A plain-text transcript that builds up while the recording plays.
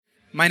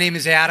My name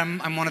is Adam.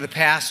 I'm one of the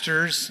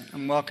pastors.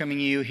 I'm welcoming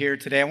you here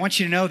today. I want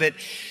you to know that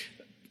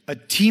a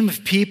team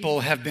of people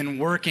have been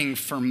working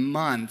for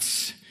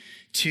months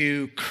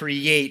to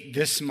create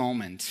this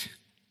moment.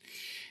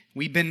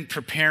 We've been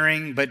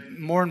preparing, but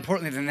more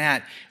importantly than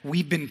that,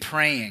 we've been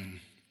praying.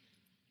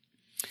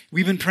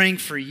 We've been praying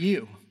for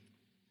you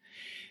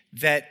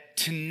that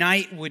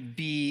tonight would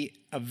be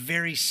a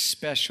very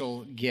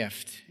special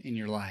gift in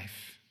your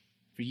life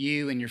for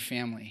you and your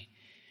family.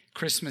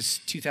 Christmas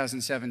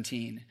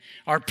 2017.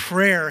 Our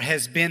prayer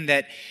has been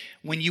that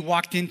when you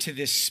walked into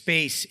this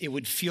space, it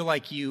would feel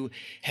like you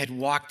had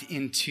walked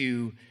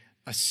into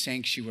a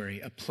sanctuary,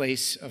 a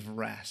place of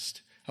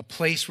rest, a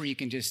place where you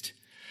can just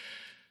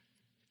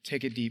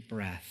take a deep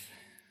breath.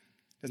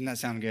 Doesn't that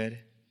sound good?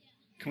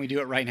 Can we do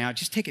it right now?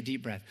 Just take a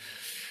deep breath.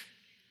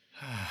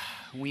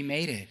 We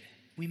made it.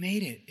 We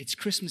made it. It's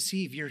Christmas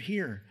Eve. You're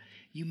here.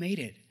 You made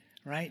it.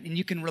 Right? And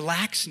you can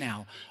relax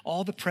now.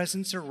 All the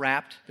presents are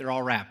wrapped. They're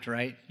all wrapped,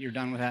 right? You're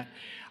done with that?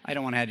 I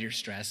don't want to add to your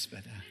stress,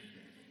 but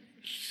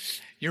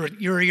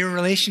your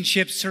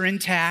relationships are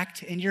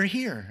intact and you're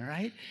here,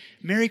 right?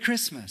 Merry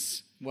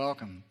Christmas.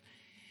 Welcome.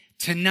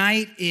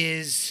 Tonight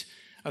is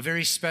a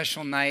very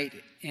special night,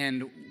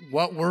 and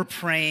what we're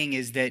praying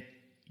is that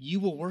you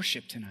will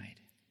worship tonight.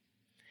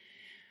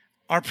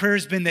 Our prayer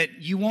has been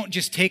that you won't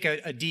just take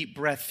a deep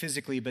breath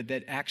physically, but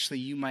that actually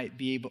you might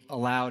be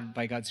allowed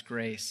by God's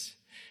grace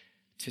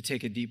to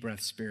take a deep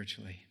breath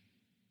spiritually,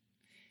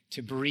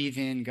 to breathe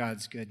in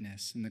God's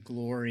goodness and the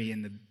glory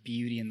and the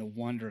beauty and the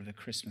wonder of the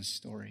Christmas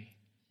story.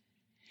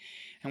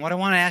 And what I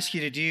want to ask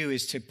you to do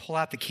is to pull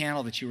out the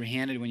candle that you were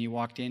handed when you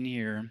walked in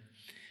here.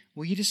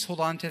 Will you just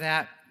hold on to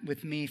that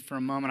with me for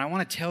a moment? I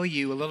want to tell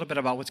you a little bit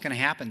about what's going to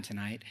happen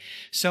tonight.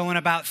 So in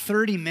about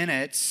 30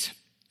 minutes,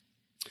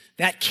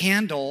 that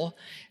candle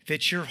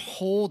that you're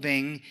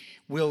holding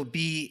will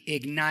be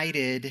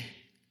ignited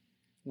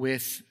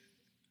with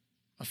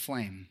a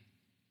flame.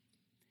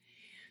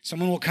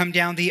 Someone will come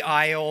down the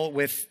aisle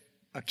with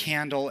a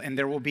candle, and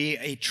there will be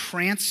a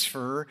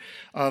transfer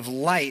of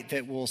light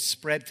that will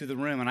spread through the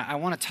room. And I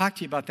want to talk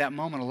to you about that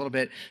moment a little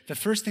bit. The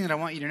first thing that I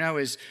want you to know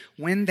is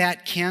when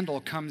that candle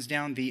comes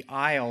down the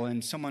aisle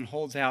and someone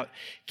holds out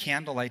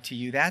candlelight to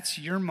you, that's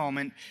your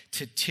moment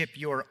to tip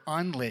your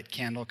unlit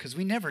candle, because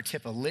we never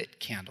tip a lit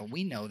candle.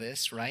 We know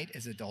this, right,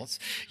 as adults.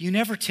 You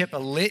never tip a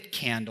lit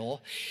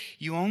candle.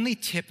 You only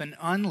tip an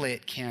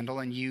unlit candle,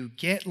 and you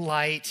get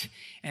light,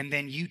 and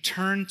then you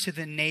turn to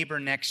the neighbor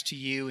next to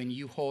you and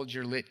you hold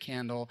your lit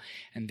candle,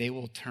 and they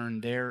will turn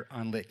their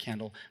unlit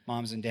candle.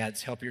 Moms and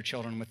dads, help your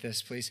children with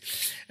this, please.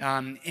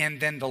 And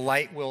then the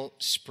light will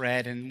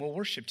spread and we'll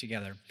worship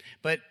together.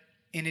 But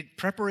in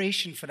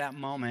preparation for that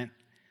moment,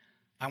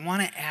 I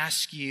want to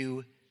ask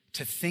you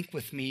to think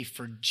with me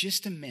for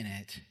just a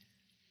minute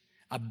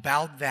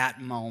about that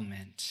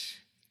moment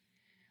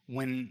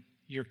when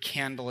your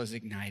candle is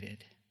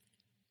ignited.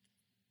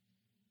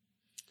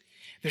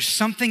 There's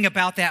something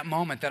about that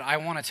moment that I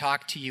want to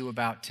talk to you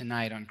about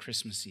tonight on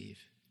Christmas Eve.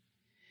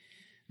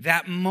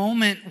 That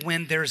moment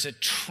when there's a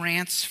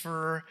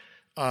transfer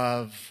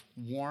of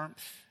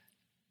warmth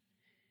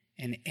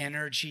and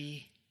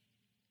energy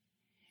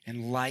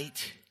and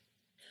light.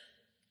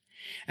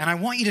 And I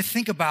want you to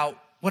think about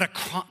what a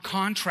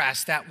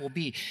contrast that will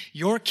be.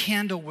 Your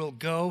candle will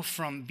go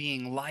from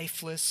being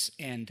lifeless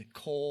and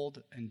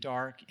cold and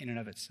dark in and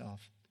of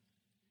itself.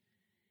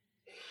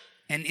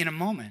 And in a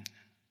moment,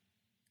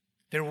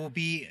 there will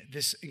be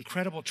this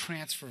incredible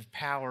transfer of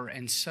power,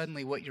 and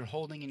suddenly what you're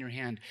holding in your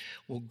hand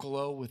will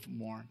glow with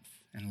warmth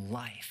and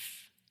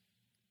life.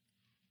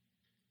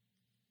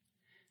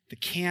 The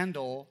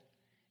candle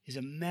is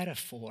a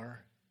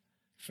metaphor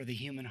for the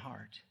human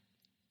heart.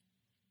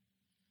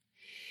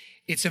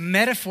 It's a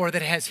metaphor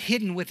that has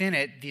hidden within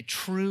it the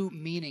true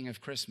meaning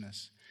of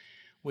Christmas,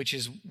 which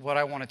is what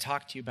I want to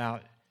talk to you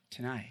about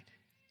tonight.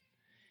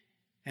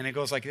 And it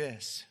goes like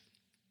this.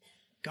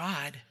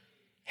 God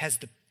has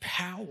the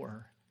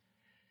power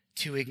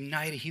to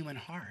ignite a human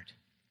heart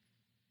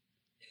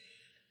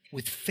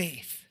with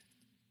faith.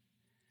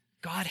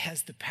 God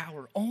has the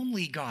power.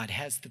 Only God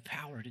has the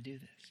power to do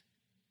this.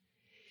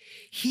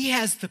 He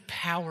has the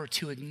power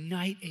to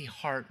ignite a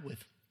heart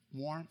with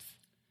warmth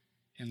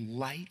and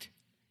light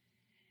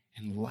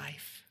and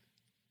life.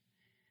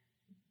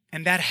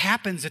 And that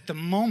happens at the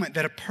moment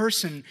that a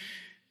person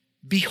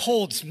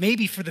beholds,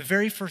 maybe for the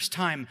very first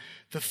time,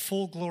 the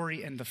full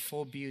glory and the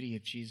full beauty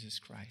of Jesus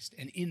Christ.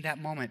 And in that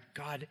moment,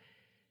 God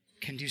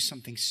can do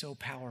something so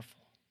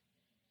powerful.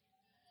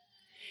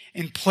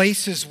 In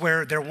places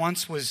where there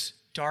once was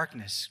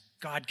darkness,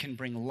 God can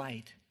bring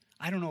light.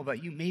 I don't know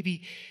about you.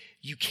 Maybe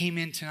you came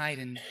in tonight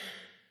and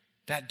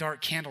that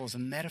dark candle is a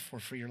metaphor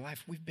for your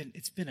life.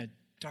 It's been a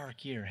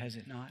dark year, has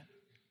it not?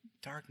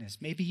 Darkness.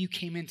 Maybe you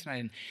came in tonight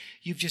and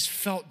you've just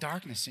felt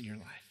darkness in your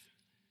life.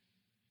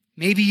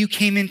 Maybe you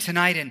came in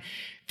tonight and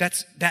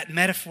that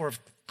metaphor of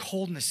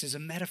coldness is a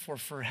metaphor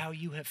for how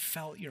you have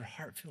felt your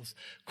heart feels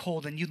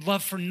cold, and you'd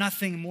love for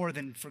nothing more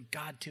than for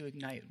God to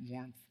ignite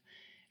warmth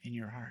in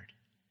your heart.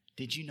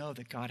 Did you know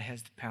that God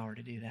has the power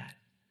to do that?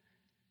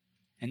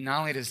 And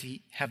not only does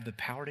he have the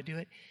power to do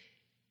it,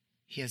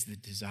 he has the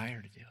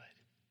desire to do it.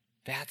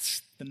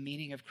 That's the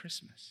meaning of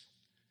Christmas.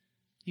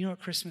 You know what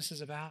Christmas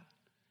is about?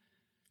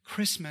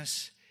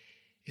 Christmas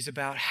is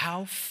about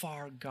how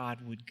far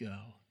God would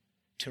go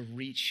to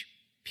reach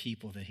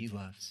people that he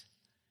loves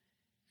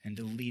and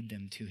to lead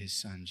them to his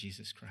son,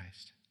 Jesus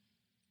Christ.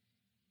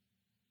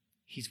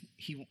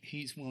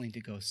 He's willing to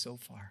go so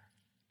far.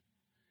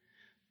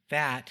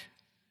 That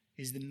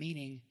is the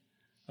meaning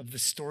of the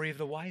story of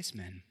the wise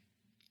men.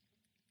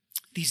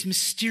 These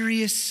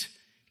mysterious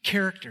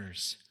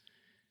characters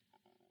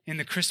in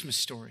the Christmas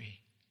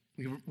story.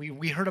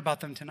 We heard about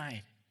them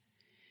tonight.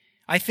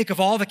 I think of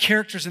all the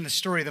characters in the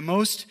story, the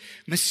most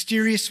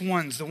mysterious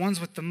ones, the ones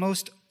with the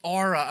most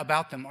aura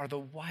about them are the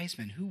wise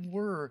men. Who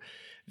were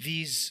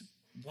these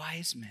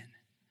wise men?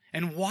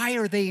 And why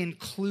are they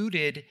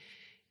included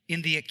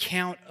in the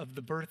account of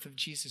the birth of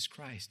Jesus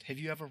Christ? Have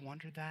you ever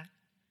wondered that?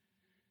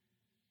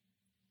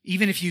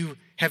 Even if you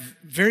have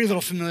very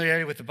little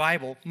familiarity with the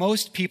Bible,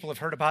 most people have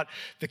heard about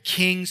the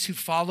kings who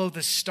follow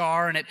the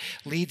star and it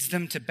leads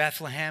them to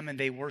Bethlehem and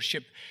they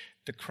worship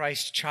the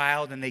Christ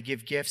child and they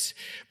give gifts.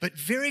 But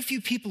very few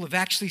people have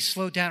actually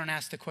slowed down and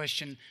asked the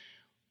question,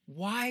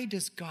 why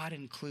does God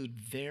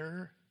include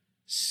their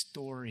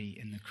story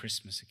in the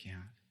Christmas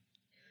account?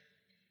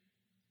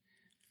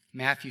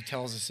 Matthew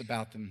tells us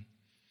about them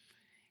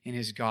in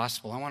his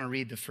gospel. I want to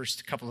read the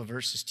first couple of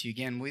verses to you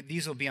again.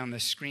 These will be on the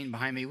screen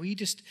behind me. Will you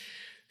just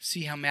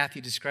see how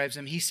Matthew describes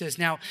them? He says,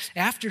 "Now,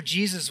 after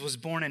Jesus was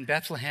born in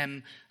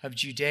Bethlehem of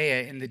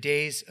Judea in the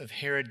days of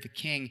Herod the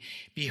king,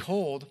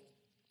 behold,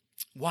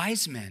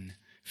 wise men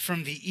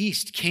from the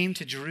east came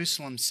to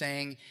Jerusalem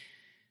saying,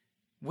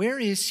 'Where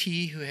is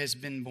he who has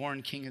been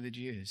born King of the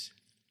Jews?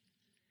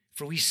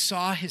 For we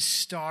saw his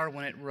star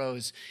when it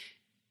rose,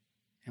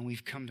 and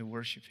we've come to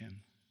worship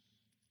him.'"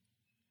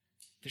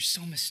 They're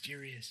so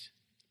mysterious,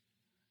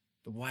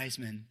 the wise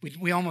men.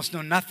 We almost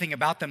know nothing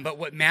about them, but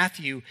what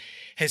Matthew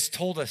has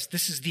told us,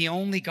 this is the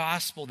only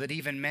gospel that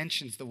even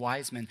mentions the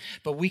wise men.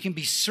 But we can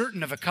be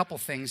certain of a couple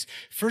things.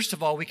 First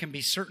of all, we can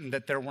be certain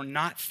that there were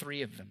not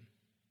three of them,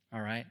 all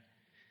right?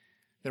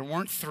 There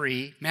weren't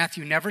three.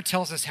 Matthew never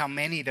tells us how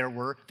many there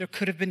were. There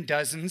could have been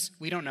dozens.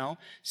 We don't know.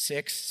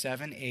 6,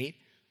 7, 8.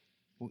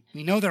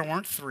 We know there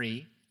weren't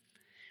three.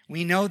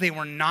 We know they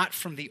were not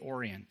from the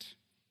Orient,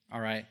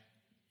 all right?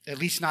 At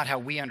least not how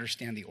we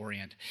understand the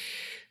Orient.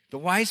 The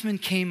wise men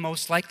came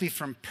most likely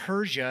from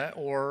Persia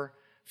or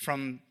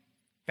from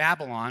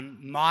Babylon,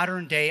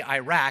 modern-day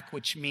Iraq,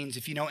 which means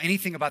if you know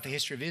anything about the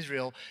history of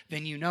Israel,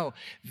 then you know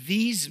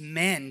these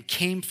men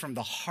came from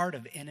the heart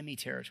of enemy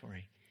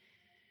territory.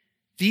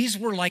 These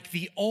were like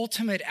the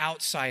ultimate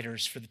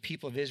outsiders for the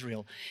people of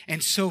Israel.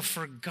 And so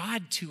for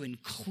God to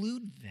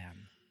include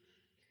them,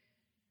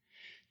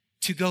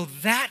 to go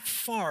that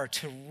far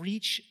to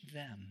reach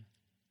them,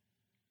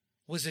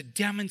 was a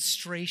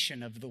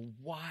demonstration of the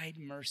wide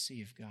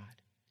mercy of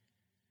God,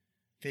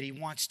 that he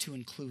wants to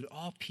include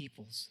all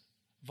peoples,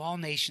 of all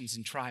nations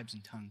and tribes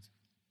and tongues,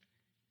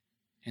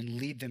 and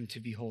lead them to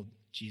behold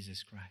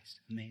Jesus Christ.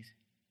 Amazing.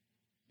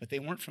 But they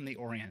weren't from the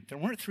Orient. There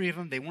weren't three of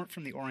them. They weren't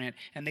from the Orient,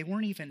 and they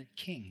weren't even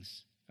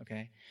kings,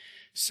 okay?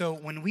 So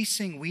when we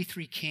sing "We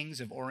Three Kings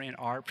of Orient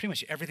Are," pretty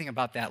much everything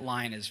about that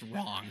line is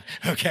wrong,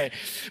 okay?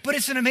 But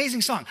it's an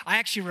amazing song. I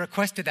actually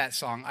requested that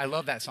song. I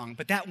love that song.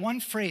 But that one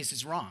phrase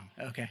is wrong,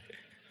 okay?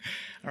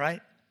 All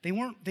right? They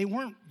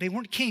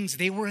weren't kings.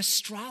 They were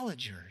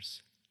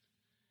astrologers.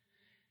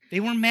 They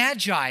were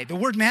magi. The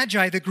word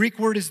magi, the Greek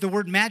word is the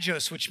word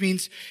magos, which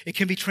means it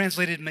can be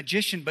translated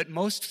magician, but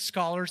most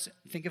scholars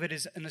think of it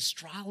as an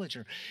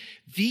astrologer.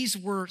 These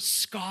were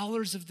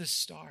scholars of the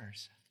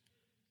stars.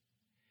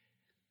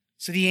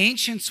 So the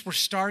ancients were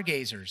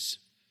stargazers.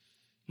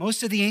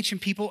 Most of the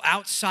ancient people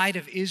outside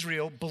of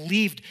Israel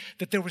believed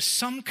that there was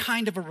some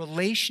kind of a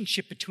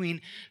relationship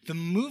between the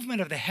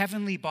movement of the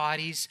heavenly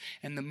bodies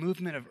and the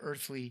movement of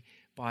earthly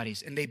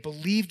bodies. And they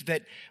believed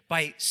that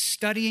by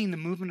studying the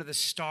movement of the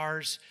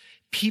stars,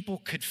 people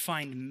could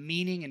find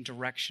meaning and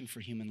direction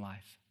for human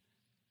life.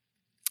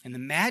 And the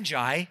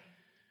Magi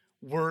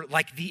were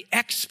like the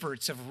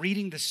experts of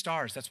reading the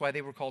stars. That's why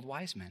they were called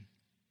wise men.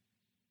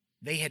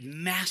 They had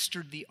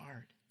mastered the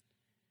art.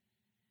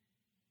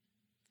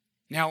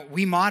 Now,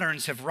 we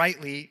moderns have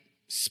rightly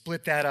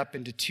split that up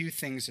into two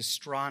things,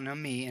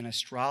 astronomy and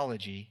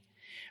astrology.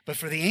 But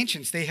for the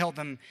ancients, they held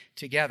them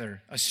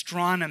together.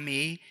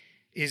 Astronomy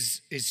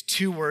is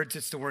two words.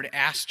 It's the word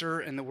aster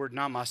and the word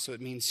nomos. So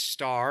it means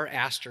star,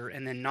 aster,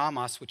 and then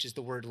nomos, which is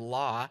the word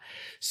law.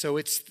 So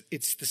it's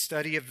the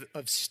study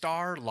of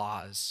star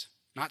laws.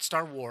 Not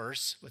Star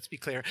Wars, let's be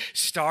clear.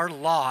 Star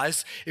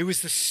laws. It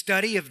was the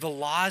study of the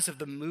laws of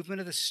the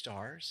movement of the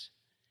stars.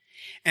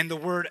 And the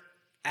word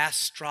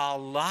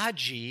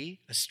astrology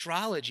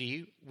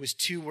was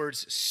two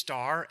words,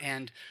 star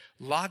and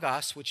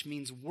logos, which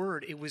means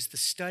word. It was the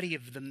study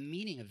of the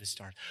meaning of the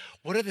stars.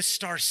 What are the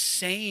stars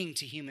saying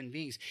to human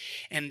beings?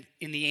 And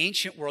in the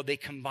ancient world, they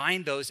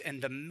combined those,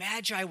 and the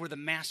Magi were the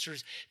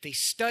masters. They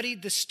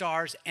studied the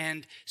stars,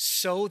 and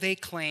so they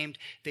claimed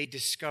they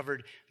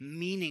discovered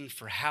meaning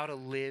for how to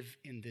live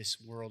in this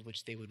world,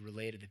 which they would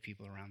relay to the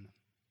people around them.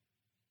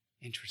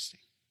 Interesting.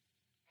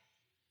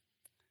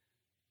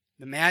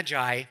 The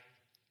Magi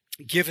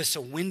give us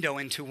a window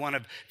into one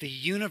of the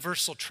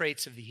universal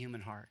traits of the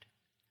human heart.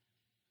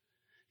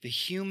 The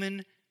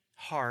human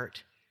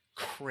heart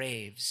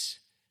craves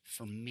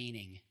for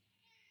meaning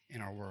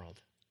in our world.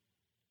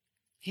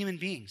 Human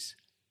beings,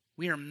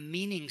 we are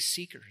meaning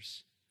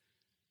seekers.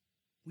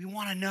 We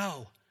want to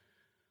know,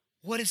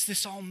 what does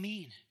this all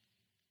mean?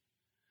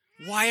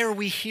 Why are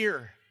we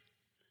here?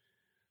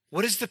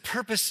 What is the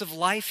purpose of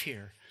life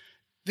here?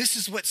 This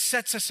is what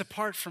sets us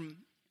apart from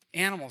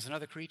animals and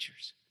other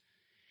creatures,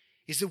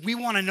 is that we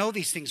want to know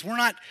these things. We're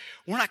not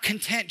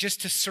content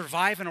just to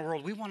survive in a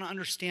world. We want to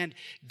understand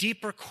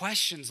deeper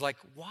questions like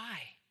why.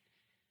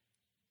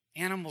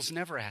 Animals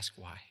never ask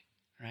why,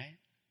 right?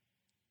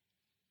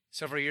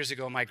 Several years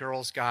ago, my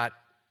girls got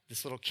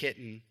this little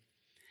kitten.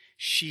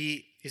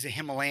 She is a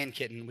Himalayan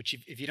kitten, which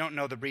if you don't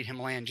know the breed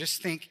Himalayan,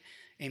 just think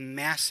a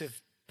massive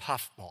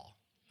puffball,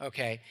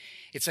 okay?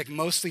 It's like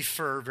mostly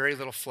fur, very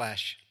little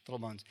flesh. Little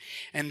bones.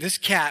 And this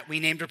cat, we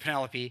named her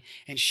Penelope,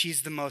 and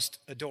she's the most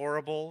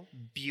adorable,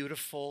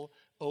 beautiful,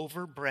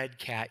 overbred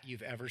cat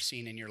you've ever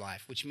seen in your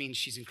life, which means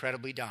she's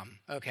incredibly dumb,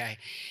 okay?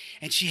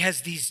 And she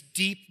has these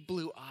deep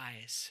blue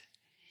eyes.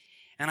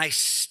 And I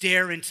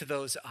stare into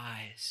those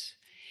eyes.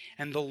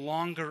 And the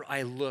longer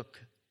I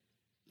look,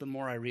 the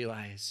more I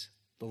realize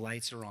the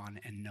lights are on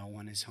and no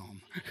one is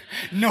home.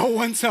 No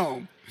one's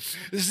home.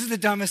 This is the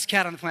dumbest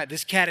cat on the planet.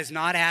 This cat is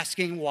not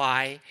asking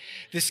why.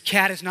 This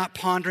cat is not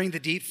pondering the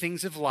deep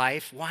things of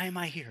life. Why am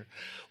I here?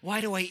 Why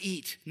do I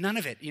eat? None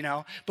of it,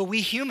 But we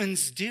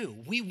humans do.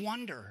 We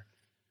wonder,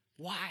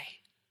 why?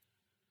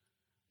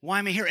 Why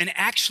am I here? And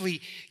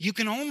actually, you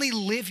can only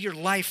live your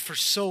life for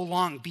so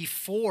long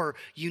before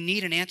you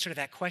need an answer to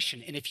that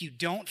question. And if you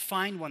don't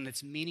find one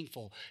that's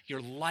meaningful,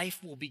 your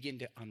life will begin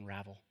to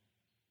unravel.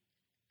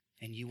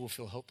 And you will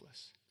feel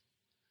hopeless.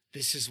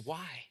 This is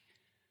why.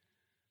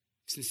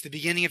 Since the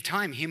beginning of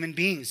time, human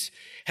beings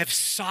have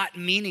sought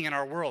meaning in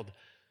our world.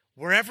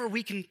 Wherever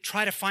we can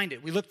try to find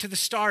it. We look to the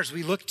stars,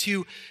 we look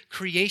to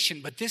creation.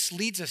 But this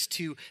leads us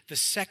to the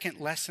second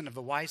lesson of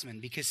the wise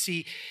men. Because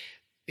see,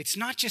 it's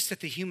not just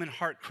that the human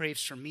heart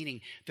craves for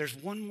meaning. There's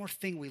one more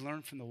thing we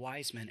learn from the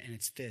wise men, and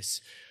it's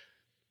this.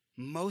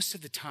 Most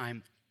of the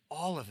time,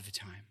 all of the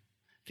time,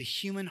 the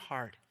human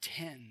heart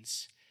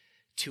tends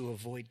to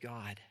avoid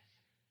God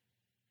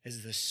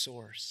as the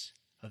source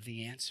of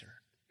the answer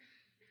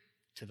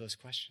to those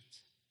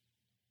questions.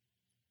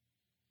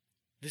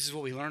 This is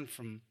what we learned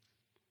from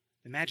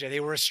the Magi.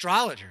 They were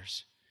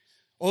astrologers.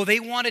 Oh,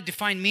 they wanted to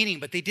find meaning,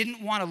 but they didn't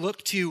want to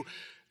look to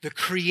the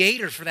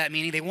Creator for that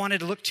meaning. They wanted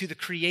to look to the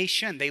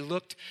creation. They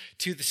looked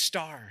to the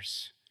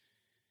stars.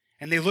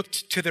 And they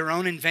looked to their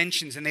own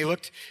inventions, and they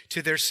looked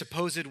to their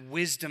supposed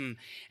wisdom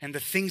and the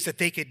things that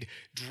they could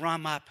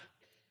drum up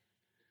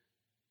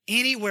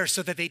anywhere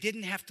so that they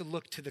didn't have to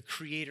look to the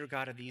Creator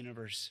God of the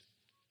universe,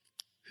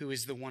 who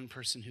is the one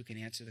person who can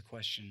answer the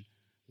question,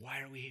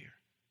 why are we here?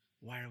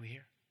 Why are we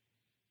here?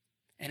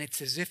 And it's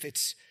as if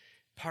it's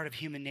part of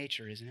human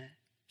nature, isn't it?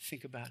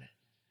 Think about it.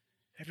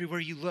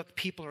 Everywhere you look,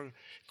 people are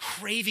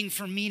craving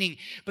for meaning,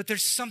 but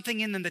there's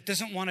something in them that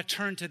doesn't want to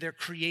turn to their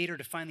Creator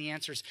to find the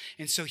answers.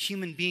 And so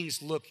human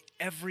beings look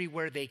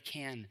everywhere they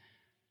can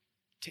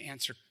to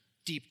answer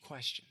deep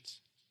questions.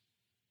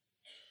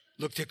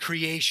 Look to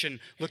creation,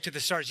 look to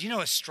the stars.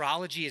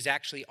 Astrology is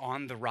actually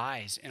on the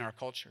rise in our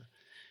culture.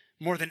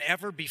 More than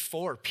ever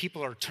before,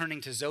 people are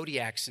turning to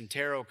zodiacs and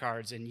tarot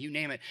cards and you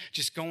name it.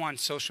 Just go on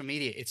social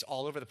media. It's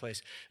all over the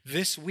place.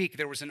 This week,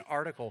 there was an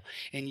article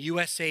in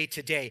USA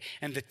Today,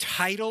 and the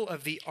title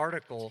of the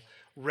article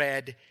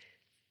read,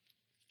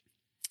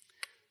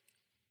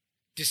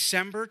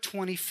 December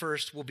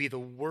 21st will be the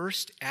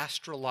worst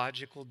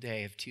astrological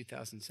day of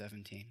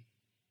 2017.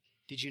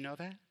 Did you know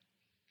that?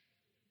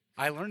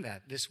 I learned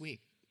that this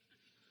week.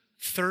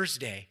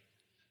 Thursday.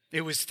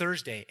 It was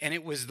Thursday, and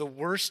it was the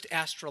worst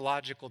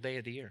astrological day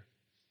of the year.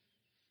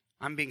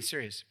 I'm being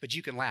serious, but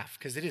you can laugh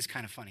because it is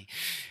kind of funny.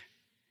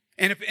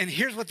 And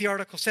here's what the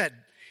article said.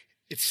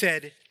 It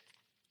said,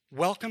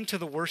 welcome to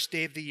the worst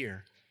day of the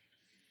year.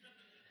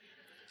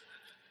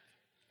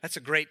 That's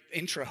a great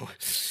intro.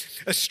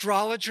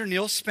 Astrologer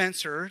Neil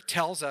Spencer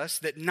tells us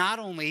that not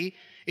only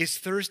is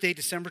Thursday,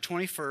 December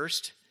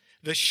 21st,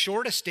 the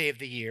shortest day of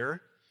the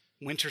year,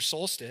 winter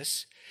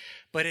solstice,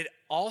 but it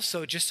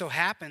also just so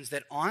happens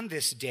that on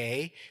this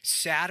day,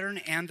 Saturn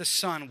and the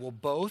sun will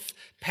both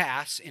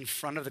pass in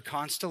front of the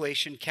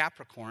constellation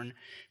Capricorn,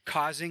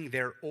 causing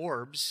their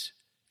orbs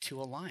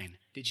to align.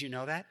 Did you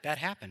know that? That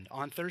happened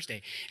on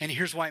Thursday. And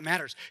here's why it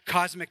matters.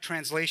 Cosmic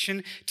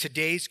translation,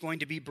 today's going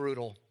to be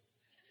brutal.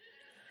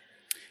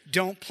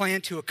 Don't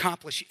plan to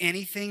accomplish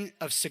anything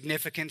of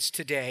significance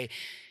today,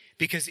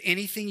 because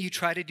anything you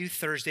try to do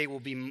Thursday will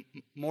be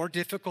more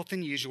difficult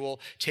than usual,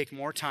 take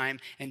more time,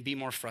 and be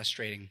more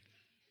frustrating.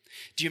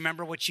 Do you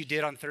remember what you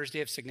did on Thursday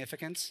of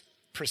significance?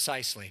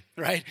 Precisely,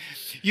 right?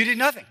 You did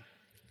nothing.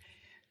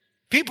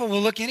 People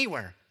will look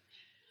anywhere.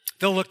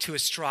 They'll look to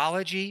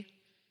astrology.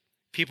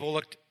 People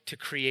look to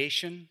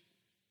creation.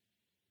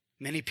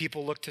 Many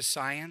people look to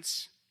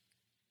science.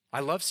 I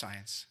love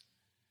science.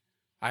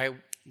 I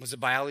was a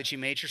biology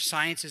major.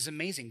 Science is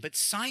amazing. But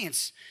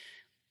science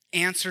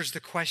answers the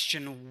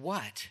question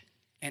what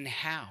and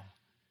how.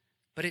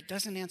 But it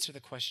doesn't answer the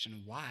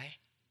question why.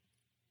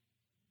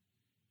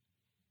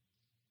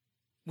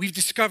 We've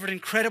discovered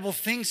incredible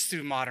things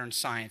through modern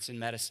science and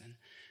medicine.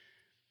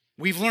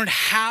 We've learned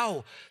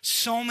how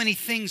so many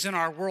things in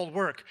our world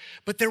work.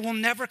 But there will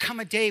never come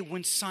a day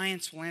when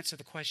science will answer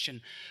the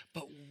question,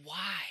 but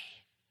why?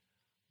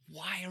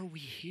 Why are we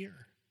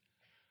here?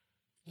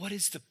 What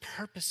is the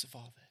purpose of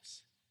all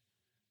this?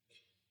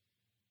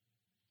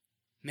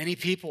 Many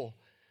people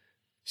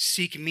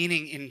seek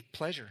meaning in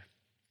pleasure,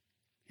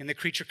 in the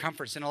creature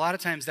comforts. And a lot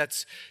of times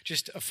that's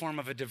just a form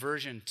of a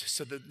diversion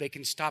so that they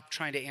can stop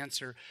trying to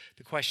answer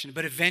the question.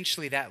 But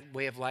eventually that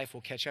way of life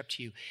will catch up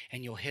to you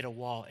and you'll hit a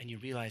wall and you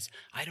realize,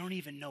 I don't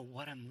even know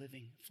what I'm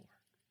living for.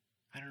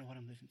 I don't know what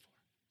I'm living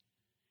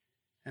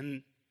for.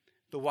 And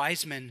the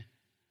wise men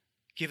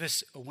give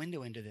us a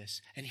window into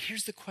this. And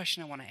here's the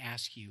question I want to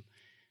ask you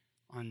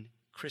on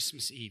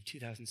Christmas Eve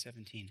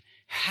 2017.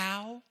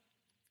 How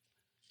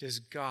does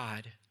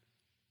God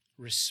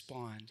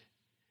respond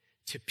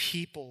to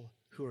people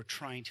who are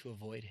trying to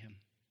avoid him?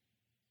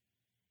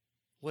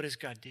 What does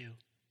God do?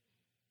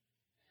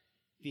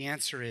 The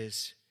answer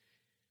is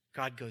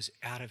God goes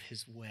out of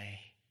his way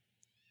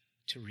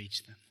to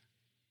reach them.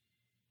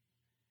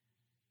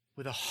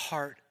 With a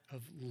heart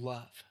of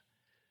love,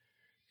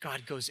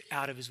 God goes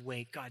out of his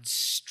way. God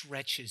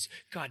stretches.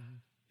 God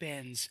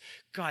bends.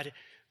 God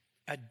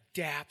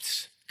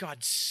adapts.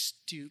 God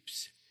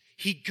stoops.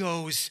 He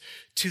goes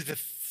to the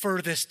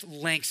furthest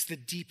lengths, the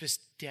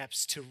deepest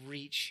depths to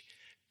reach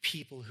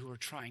people who are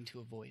trying to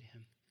avoid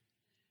him.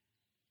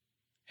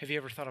 Have you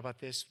ever thought about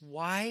this?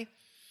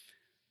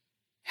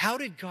 How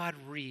did God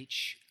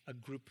reach a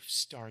group of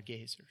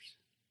stargazers?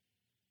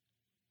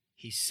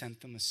 He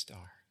sent them a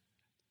star.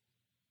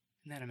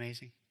 Isn't that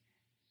amazing?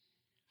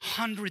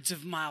 Hundreds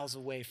of miles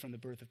away from the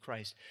birth of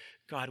Christ,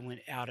 God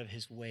went out of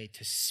his way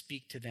to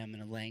speak to them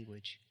in a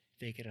language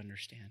they could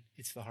understand.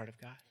 It's the heart of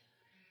God.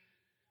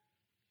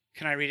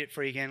 Can I read it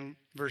for you again?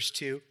 Verse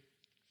 2.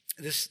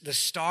 The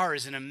star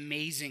is an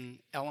amazing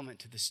element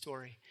to the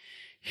story.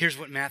 Here's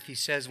what Matthew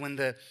says. When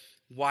the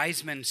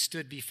wise men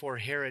stood before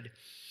Herod,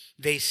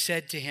 they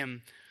said to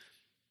him,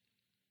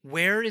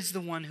 "Where is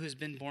the one who has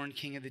been born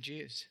King of the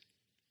Jews?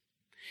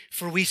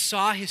 For we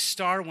saw his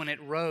star when it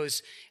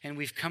rose, and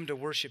we've come to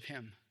worship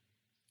him."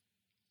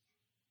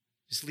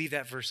 Just leave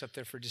that verse up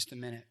there for just a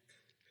minute.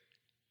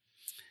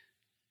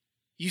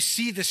 You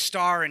see the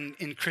star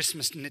in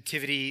Christmas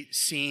nativity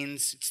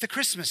scenes. It's the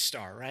Christmas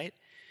star, right?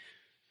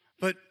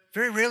 But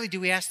very rarely do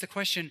we ask the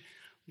question,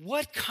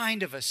 what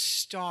kind of a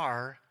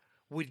star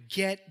would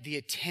get the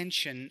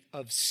attention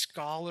of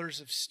scholars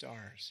of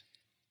stars?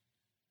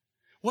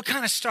 What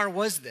kind of star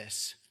was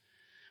this?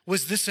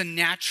 Was this a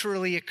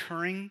naturally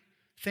occurring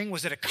thing?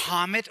 Was it a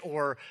comet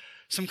or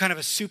some kind of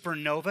a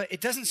supernova? It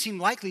doesn't seem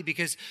likely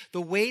because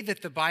the way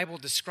that the Bible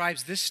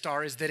describes this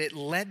star is that it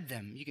led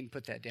them. You can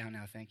put that down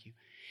now, thank you.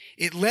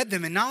 It led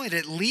them, and not only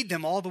did it lead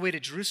them all the way to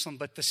Jerusalem,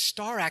 but the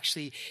star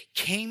actually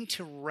came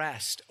to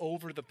rest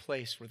over the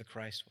place where the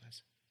Christ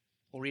was.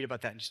 We'll read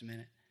about that in just a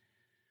minute.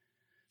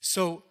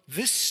 So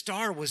this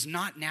star was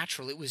not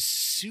natural, it was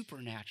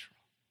supernatural.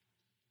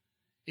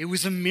 It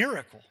was a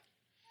miracle.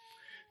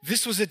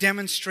 This was a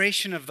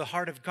demonstration of the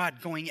heart of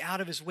God going out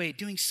of his way,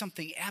 doing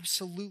something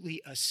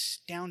absolutely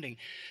astounding.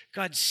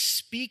 God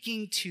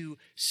speaking to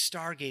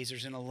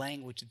stargazers in a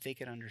language that they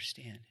could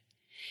understand.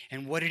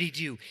 And what did he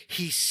do?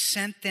 He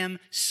sent them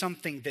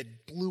something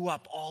that blew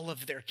up all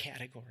of their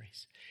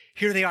categories.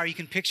 Here they are, you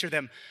can picture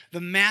them, the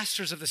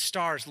masters of the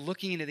stars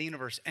looking into the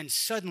universe, and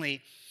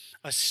suddenly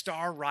a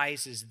star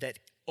rises that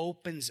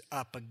opens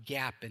up a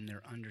gap in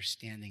their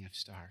understanding of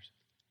stars.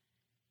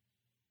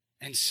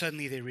 And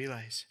suddenly they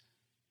realize,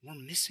 we're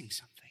missing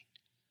something.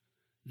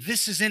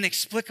 This is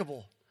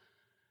inexplicable.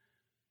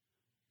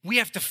 We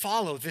have to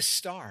follow this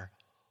star.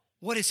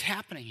 What is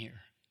happening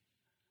here?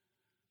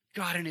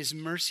 God in his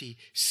mercy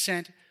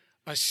sent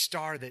a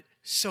star that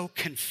so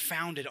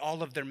confounded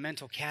all of their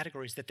mental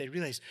categories that they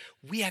realized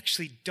we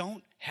actually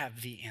don't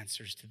have the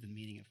answers to the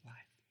meaning of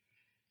life.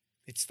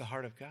 It's the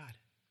heart of God.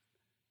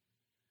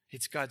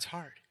 It's God's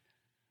heart.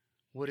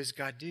 What does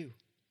God do?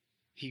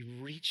 He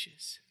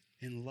reaches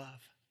in love.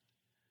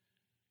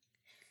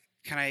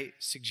 Can I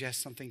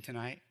suggest something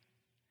tonight?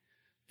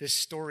 This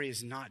story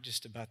is not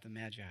just about the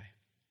Magi.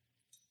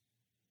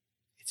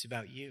 It's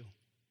about you.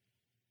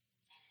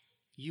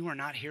 You are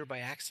not here by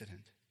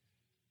accident.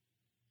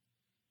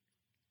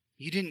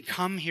 You didn't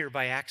come here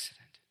by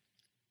accident.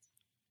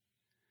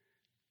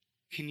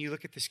 Can you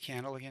look at this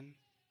candle again?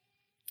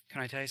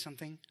 Can I tell you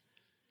something?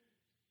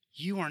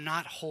 You are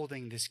not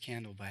holding this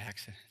candle by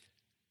accident.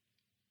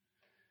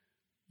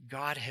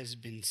 God has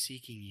been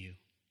seeking you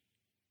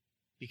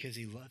because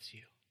he loves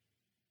you.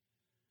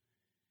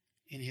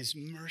 In his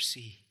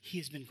mercy, he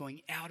has been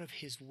going out of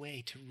his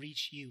way to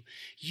reach you.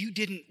 You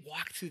didn't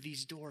walk through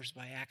these doors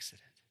by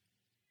accident.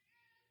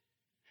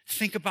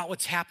 Think about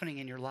what's happening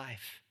in your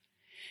life.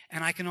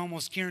 And I can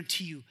almost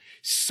guarantee you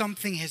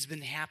something has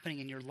been happening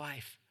in your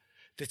life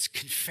that's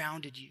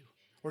confounded you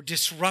or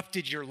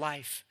disrupted your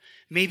life.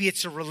 Maybe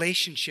it's a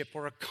relationship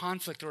or a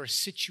conflict or a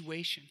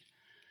situation.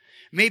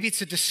 Maybe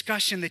it's a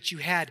discussion that you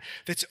had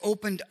that's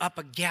opened up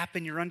a gap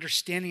in your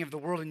understanding of the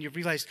world, and you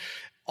realized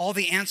all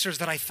the answers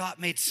that I thought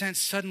made sense,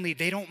 suddenly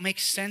they don't make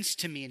sense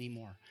to me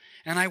anymore.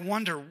 And I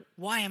wonder,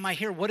 why am I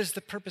here? What is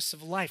the purpose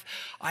of life?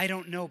 I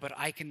don't know, but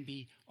I can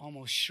be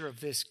almost sure of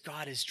this.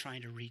 God is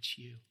trying to reach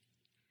you.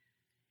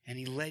 And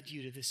he led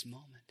you to this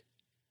moment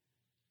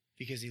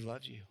because he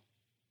loves you.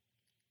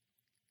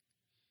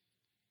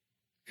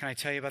 Can I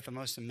tell you about the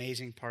most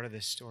amazing part of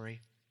this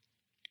story?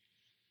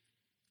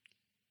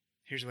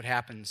 Here's what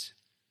happens.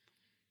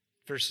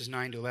 Verses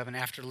 9 to 11.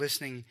 After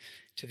listening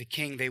to the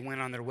king, they went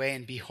on their way,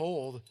 and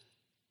behold,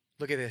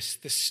 look at this.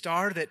 The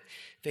star that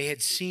they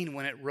had seen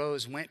when it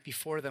rose went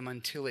before them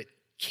until it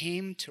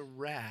came to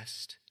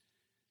rest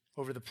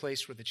over the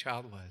place where the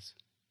child was.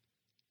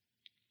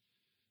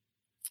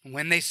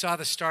 When they saw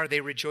the star, they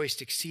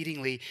rejoiced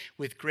exceedingly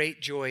with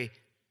great joy.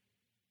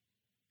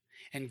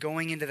 And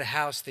going into the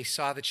house, they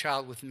saw the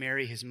child with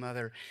Mary, his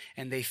mother,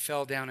 and they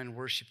fell down and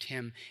worshiped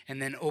him.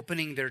 And then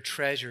opening their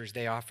treasures,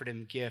 they offered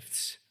him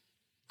gifts,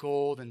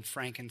 gold and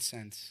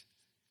frankincense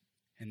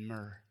and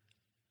myrrh.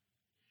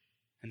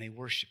 And they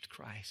worshiped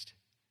Christ.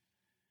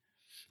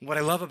 What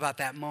I love about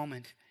that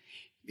moment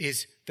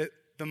is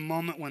the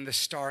moment when the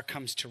star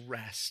comes to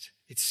rest.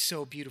 It's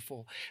so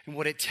beautiful. And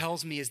what it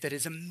tells me is that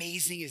as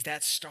amazing as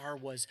that star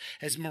was,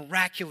 as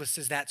miraculous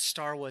as that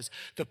star was,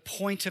 the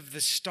point of the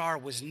star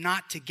was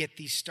not to get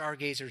these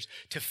stargazers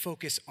to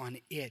focus on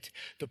it.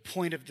 The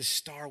point of the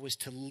star was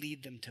to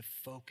lead them to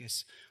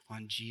focus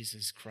on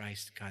Jesus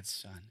Christ, God's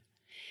Son.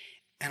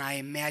 And I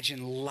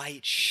imagine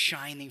light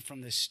shining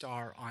from the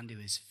star onto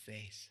his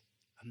face.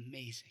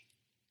 Amazing.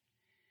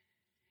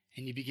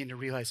 And you begin to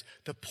realize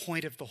the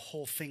point of the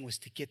whole thing was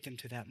to get them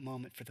to that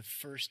moment. For the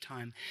first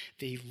time,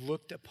 they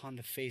looked upon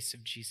the face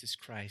of Jesus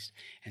Christ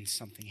and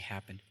something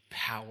happened.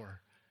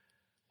 Power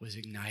was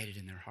ignited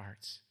in their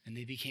hearts. And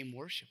they became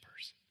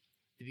worshipers.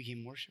 They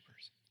became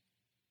worshipers.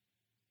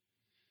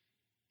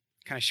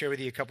 Can I share with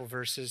you a couple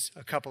verses,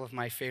 a couple of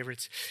my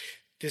favorites?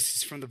 This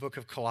is from the book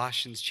of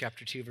Colossians,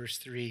 chapter 2, verse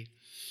 3,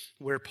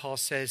 where Paul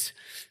says,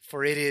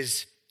 "For it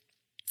is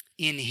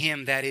in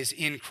him, that is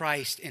in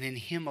Christ, and in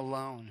him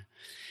alone,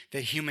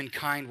 that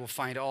humankind will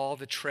find all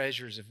the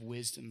treasures of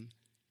wisdom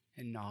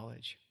and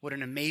knowledge." What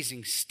an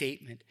amazing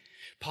statement.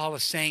 Paul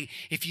is saying,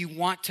 if you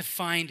want to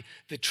find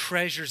the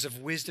treasures of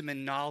wisdom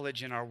and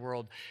knowledge in our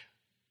world,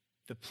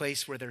 the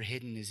place where they're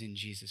hidden is in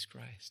Jesus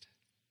Christ.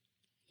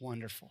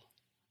 Wonderful.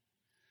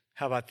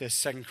 How about this?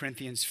 2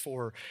 Corinthians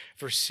 4,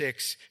 verse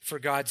 6. For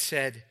God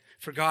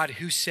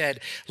who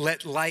said,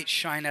 "Let light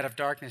shine out of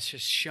darkness,"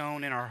 has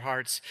shone in our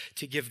hearts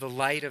to give the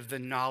light of the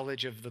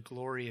knowledge of the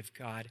glory of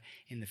God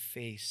in the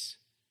face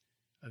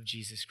of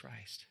Jesus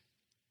Christ.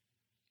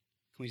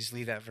 Can we just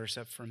leave that verse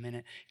up for a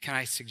minute? Can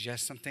I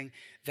suggest something?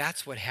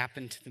 That's what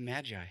happened to the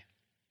Magi.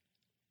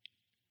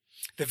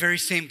 The very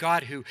same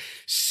God who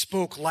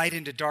spoke light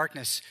into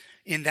darkness,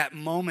 in that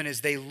moment as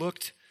they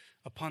looked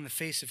upon the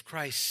face of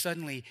Christ,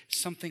 suddenly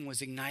something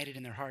was ignited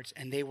in their hearts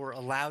and they were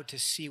allowed to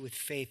see with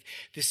faith,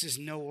 this is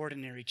no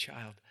ordinary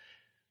child.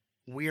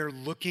 We are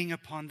looking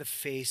upon the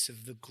face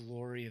of the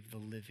glory of the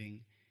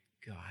living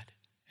God.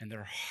 And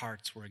their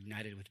hearts were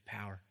ignited with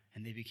power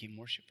and they became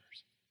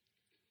worshipers.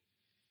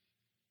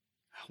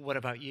 What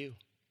about you?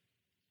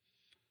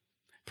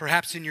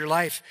 Perhaps in your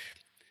life,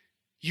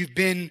 you've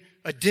been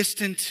a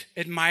distant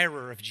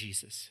admirer of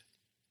Jesus.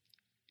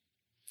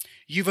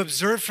 You've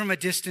observed from a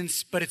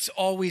distance, but it's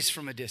always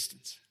from a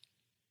distance.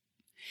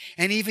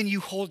 And even you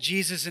hold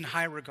Jesus in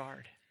high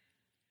regard.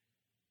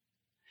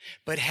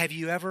 But have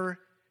you ever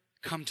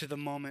come to the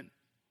moment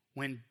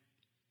when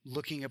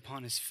looking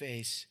upon his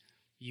face,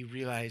 you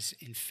realize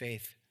in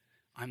faith,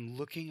 I'm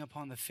looking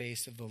upon the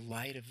face of the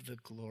light of the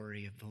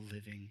glory of the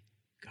living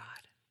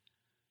God.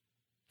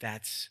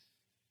 That's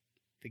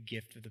the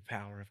gift of the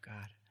power of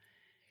God.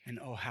 And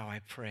oh, how I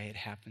pray it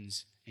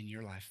happens in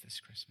your life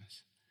this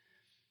Christmas.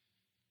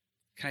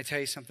 Can I tell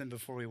you something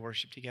before we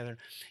worship together?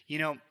 You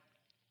know,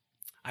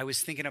 I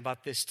was thinking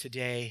about this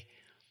today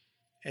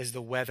as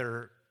the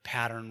weather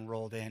pattern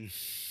rolled in.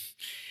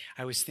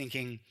 I was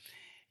thinking,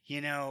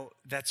 you know,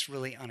 that's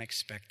really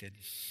unexpected.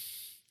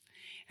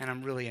 And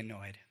I'm really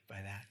annoyed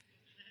by that.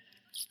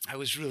 I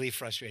was really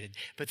frustrated.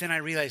 But then I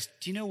realized,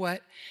 do you know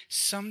what?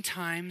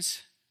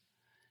 Sometimes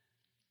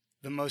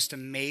the most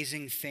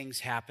amazing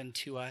things happen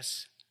to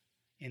us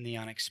in the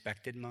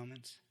unexpected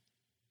moments.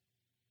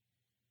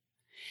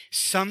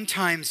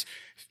 Sometimes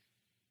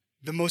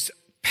the most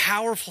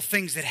powerful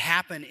things that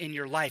happen in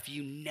your life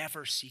you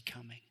never see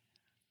coming.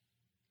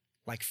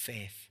 like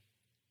faith,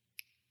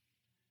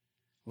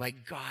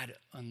 like God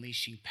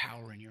unleashing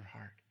power in your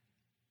heart.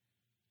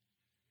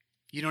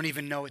 You don't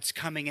even know it's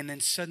coming, and then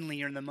suddenly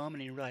you're in the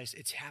moment and you realize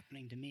it's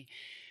happening to me.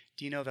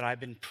 Do you know that I've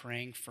been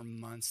praying for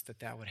months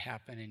that would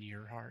happen in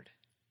your heart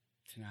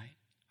tonight?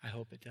 I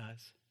hope it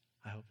does.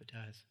 I hope it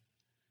does.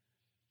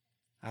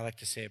 I like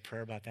to say a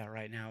prayer about that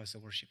right now as the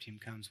worship team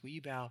comes. Will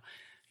you bow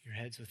your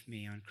heads with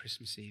me on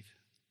Christmas Eve?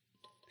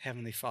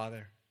 Heavenly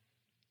Father,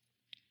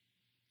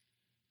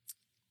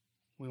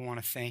 we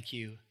want to thank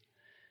you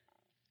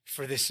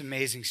for this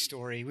amazing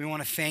story. We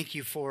want to thank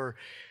you for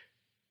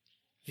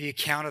the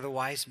account of the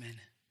wise men,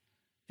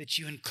 that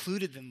you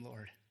included them,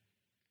 Lord.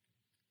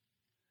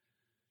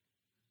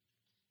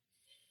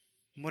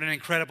 What an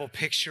incredible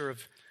picture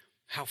of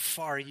how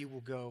far you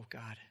will go,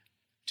 God,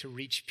 to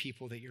reach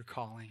people that you're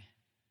calling.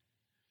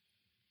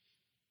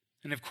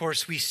 And of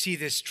course, we see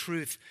this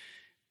truth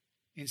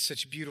in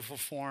such beautiful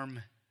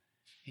form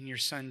in your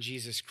Son,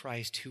 Jesus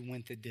Christ, who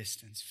went the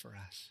distance for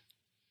us.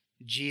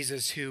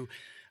 Jesus, who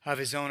of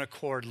his own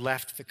accord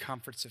left the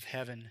comforts of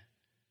heaven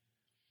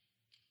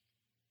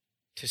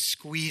to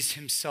squeeze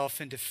himself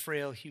into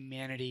frail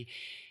humanity,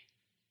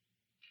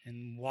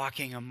 and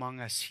walking among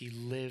us, he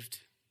lived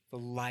the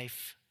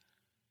life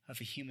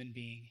of a human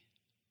being.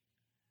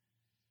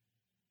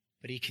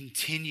 But he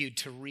continued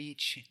to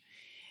reach,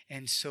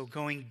 and so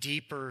going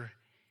deeper,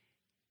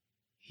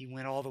 he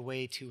went all the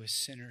way to a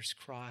sinner's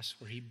cross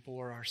where he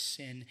bore our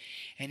sin,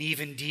 and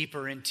even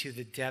deeper into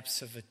the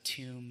depths of a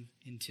tomb,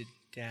 into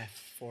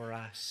death for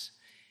us.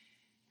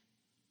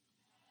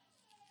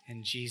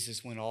 And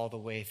Jesus went all the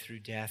way through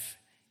death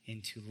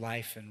into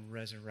life and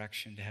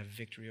resurrection to have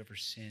victory over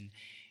sin.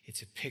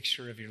 It's a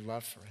picture of your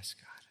love for us,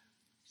 God.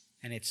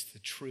 And it's the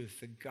truth,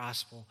 the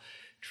gospel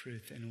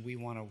truth. And we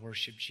want to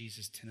worship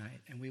Jesus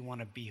tonight, and we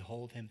want to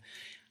behold him.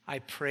 I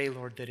pray,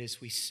 Lord, that as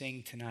we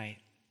sing tonight,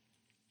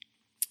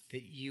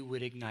 that you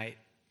would ignite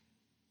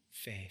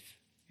faith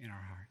in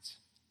our hearts.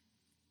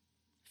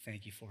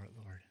 Thank you for it,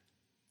 Lord.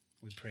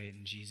 We pray it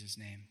in Jesus'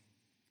 name.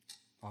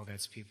 All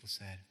God's people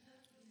said,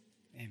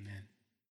 amen.